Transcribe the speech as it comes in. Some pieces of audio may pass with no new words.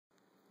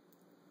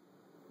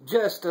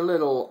Just a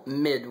little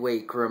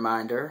midweek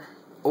reminder.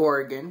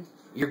 Oregon,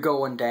 you're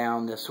going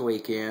down this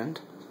weekend.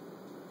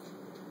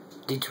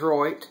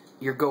 Detroit,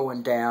 you're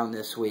going down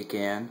this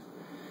weekend.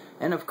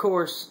 And of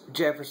course,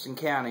 Jefferson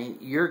County,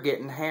 you're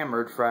getting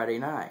hammered Friday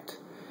night.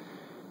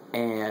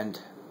 And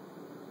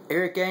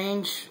Eric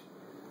Ainge,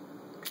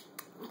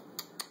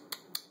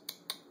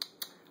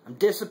 I'm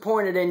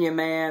disappointed in you,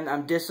 man.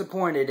 I'm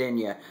disappointed in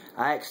you.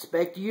 I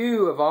expect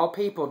you, of all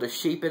people, to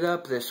sheep it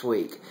up this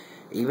week.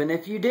 Even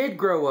if you did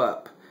grow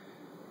up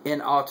in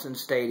Autzen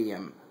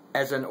Stadium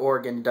as an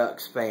Oregon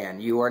Ducks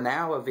fan, you are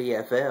now a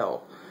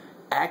VFL.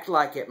 Act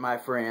like it, my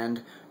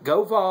friend.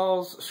 Go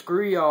Vols,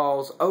 screw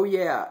y'alls, oh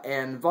yeah,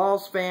 and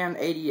Vols fan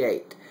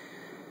 88.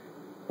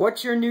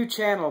 What's your new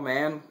channel,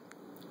 man?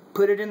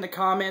 Put it in the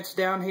comments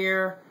down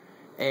here,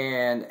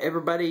 and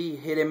everybody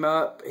hit him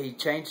up. He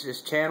changed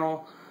his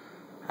channel.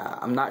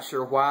 I'm not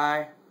sure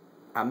why.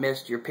 I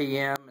missed your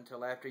PM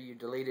until after you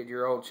deleted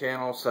your old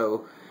channel,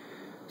 so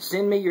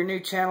send me your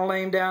new channel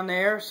name down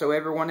there so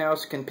everyone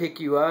else can pick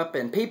you up.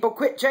 And people,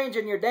 quit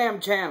changing your damn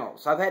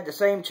channels. I've had the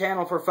same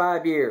channel for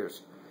 5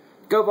 years.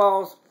 Go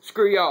Vols,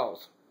 screw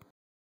y'alls.